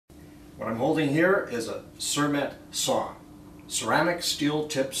What I'm holding here is a Cermet saw, ceramic steel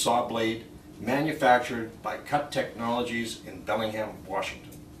tip saw blade manufactured by ColdCut Technologies in Bellingham,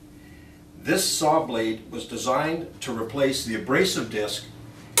 Washington. This saw blade was designed to replace the abrasive disc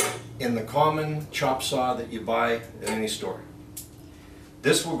in the common chop saw that you buy at any store.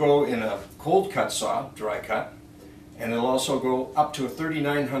 This will go in a cold cut saw, dry cut, and it'll also go up to a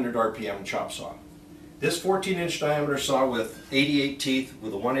 3900 RPM chop saw. This 14-inch diameter saw with 88 teeth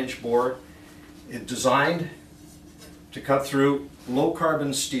with a 1-inch bore is designed to cut through low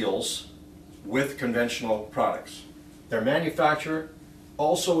carbon steels with conventional products. They're manufactured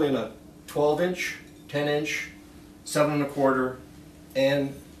also in a 12-inch, 10-inch, 7 1/4,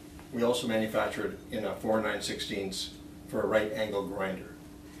 and we also manufactured in a 4 9/16 for a right angle grinder.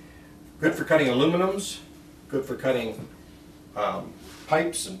 Good for cutting aluminums, good for cutting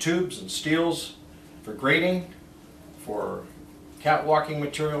pipes and tubes and steels, for grating, for catwalking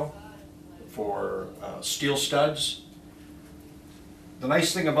material, for steel studs. The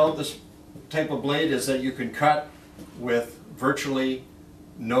nice thing about this type of blade is that you can cut with virtually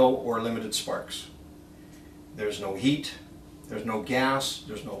no or limited sparks. There's no heat, there's no gas,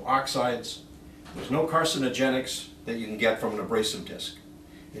 there's no oxides, there's no carcinogenics that you can get from an abrasive disc.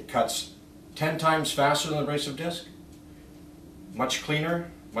 It cuts 10 times faster than an abrasive disc, much cleaner,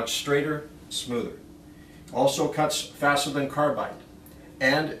 much straighter, smoother. Also cuts faster than carbide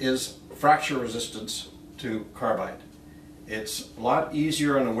and is fracture resistant to carbide. It's a lot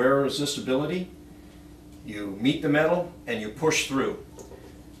easier on the wear resistibility. You meet the metal and you push through.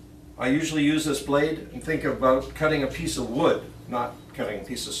 I usually use this blade and think about cutting a piece of wood, not cutting a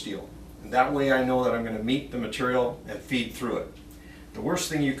piece of steel. And that way I know that I'm going to meet the material and feed through it. The worst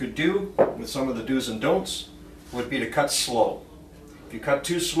thing you could do with some of the do's and don'ts would be to cut slow. If you cut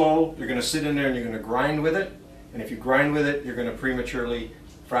too slow, you're going to sit in there and you're going to grind with it. And if you grind with it, you're going to prematurely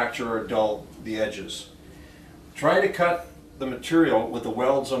fracture or dull the edges. Try to cut the material with the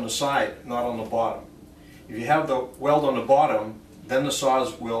welds on the side, not on the bottom. If you have the weld on the bottom, then the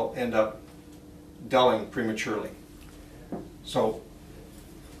saws will end up dulling prematurely. So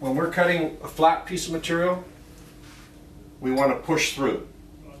when we're cutting a flat piece of material, we want to push through.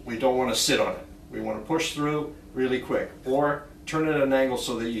 We don't want to sit on it. We want to push through really quick, or turn it at an angle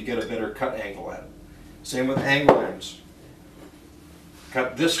so that you get a better cut angle at it. Same with angle ends.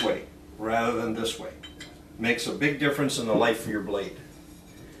 Cut this way rather than this way. Makes a big difference in the life of your blade.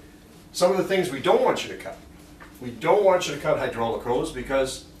 Some of the things we don't want you to cut. We don't want you to cut hydraulic hose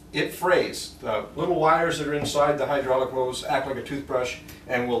because it frays. The little wires that are inside the hydraulic hose act like a toothbrush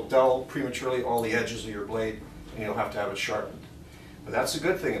and will dull prematurely all the edges of your blade, and you'll have to have it sharpened. But that's the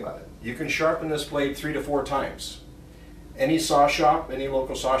good thing about it. You can sharpen this blade 3 to 4 times. Any saw shop, any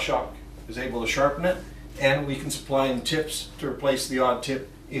local saw shop is able to sharpen it, and we can supply in tips to replace the odd tip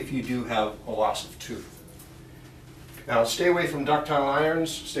if you do have a loss of tooth. Now stay away from ductile irons,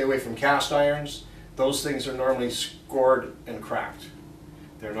 stay away from cast irons. Those things are normally scored and cracked.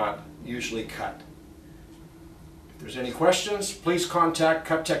 They're not usually cut. If there's any questions, please contact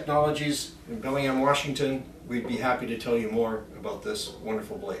ColdCut Technologies in Bellingham, Washington. We'd be happy to tell you more about this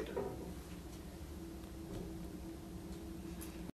wonderful blade.